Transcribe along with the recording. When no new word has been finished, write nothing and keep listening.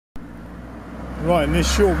Right, in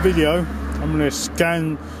this short video I'm going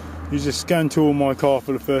to use a scan tool on my car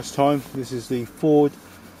for the first time. This is the Ford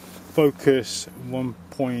Focus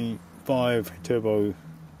 1.5 turbo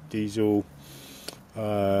diesel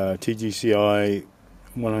TDCI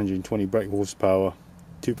 120 brake horsepower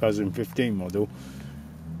 2015 model.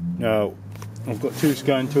 Now I've got two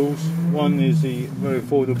scan tools. One is the very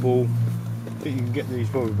affordable, I think you can get these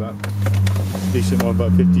probably about decent one,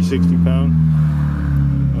 about £50–60.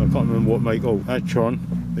 I can't remember what make. Oh, Adtron.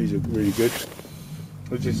 These are really good.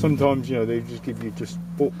 Which is sometimes, you know, they just give you just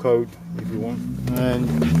port code if you want, and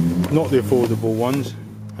not the affordable ones.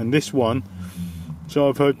 And this one, so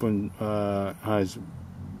I've heard one has.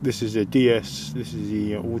 This is a DS. This is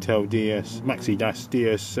the Autel DS Maxi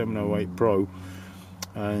DS 708 Pro,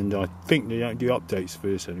 and I think they don't do updates for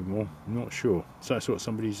this anymore. I'm not sure. So that's what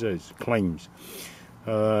somebody says, claims.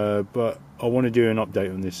 But I want to do an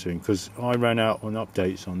update on this soon, because I ran out on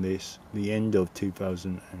updates on this the end of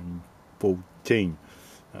 2014.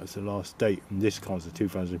 That's the last date, and this car's of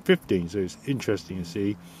 2015, so it's interesting to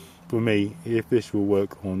see for me if this will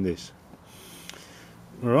work on this.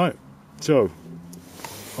 Alright, so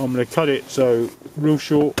I'm going to cut it so real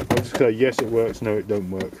short. I'll just say yes it works, no it don't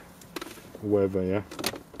work, or whatever. Yeah.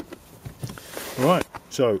 Alright,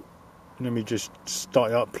 so let me just start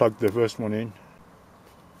it up, plug the first one in.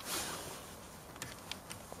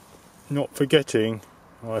 Not forgetting,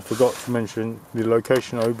 I forgot to mention the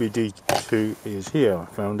location OBD2 is here. I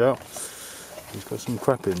found out he's got some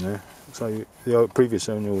crap in there. So the previous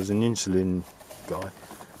owner was an insulin guy.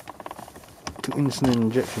 Took insulin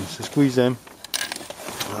injections, so squeeze them.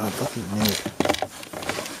 Ah, fucking knew it.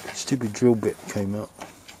 Stupid drill bit came out.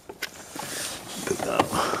 Pick that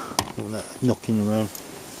up. All that knocking around.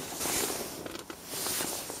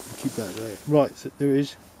 Keep that there. Right, so there it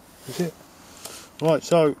is. That's it. Right,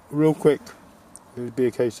 so real quick, it would be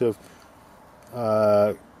a case of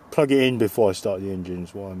plug it in before I start the engine,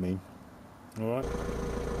 is what I mean. Alright.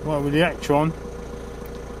 Right, with the Adtron,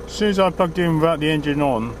 as soon as I plugged in without the engine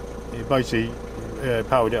on, it basically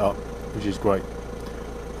powered it up, which is great.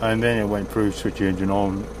 And then it went through, switch the engine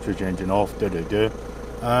on, switch the engine off,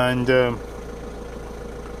 and I'm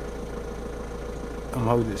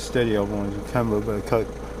holding it steady, otherwise the camera better cope.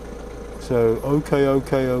 So,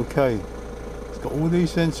 okay. Got all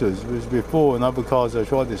these sensors. It was before in other cars I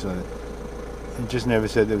tried this on it, and just never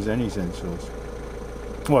said there was any sensors.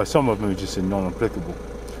 Well, some of them just said non-applicable.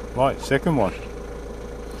 Right, second one.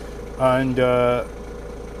 And I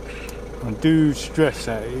do stress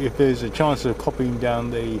that if there's a chance of copying down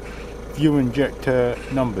the fuel injector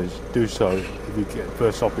numbers, do so if you get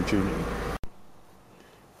first opportunity.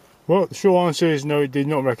 Well, the short answer is no, it did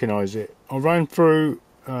not recognise it. I ran through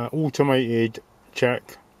automated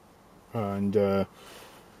check, and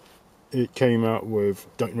it came out with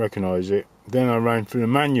don't recognise it. Then I ran through the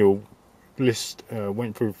manual list,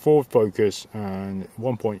 went through Ford Focus, and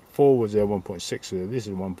 1.4 was there, 1.6 there, this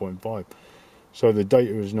is 1.5, so the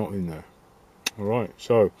data is not in there. Alright,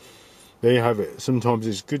 so there you have it. Sometimes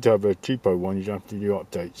it's good to have a cheapo one, you don't have to do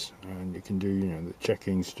updates, and you can do, you know, the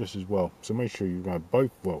checkings just as well. So make sure you have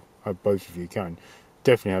both. Well, have both if you can.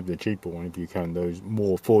 Definitely have the cheaper one if you can, those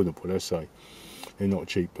more affordable, let's say. They're not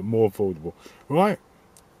cheap, but more affordable. Right,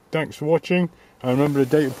 thanks for watching. And remember, the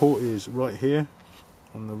data port is right here,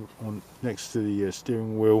 on next to the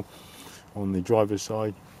steering wheel on the driver's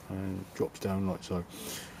side, and drops down like so.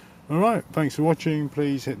 All right, thanks for watching.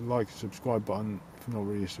 Please hit the like and subscribe button if you're not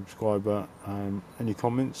already a subscriber. Any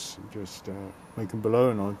comments, just make them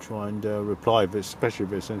below, and I'll try and reply, especially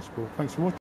if it's sensible. Thanks for watching.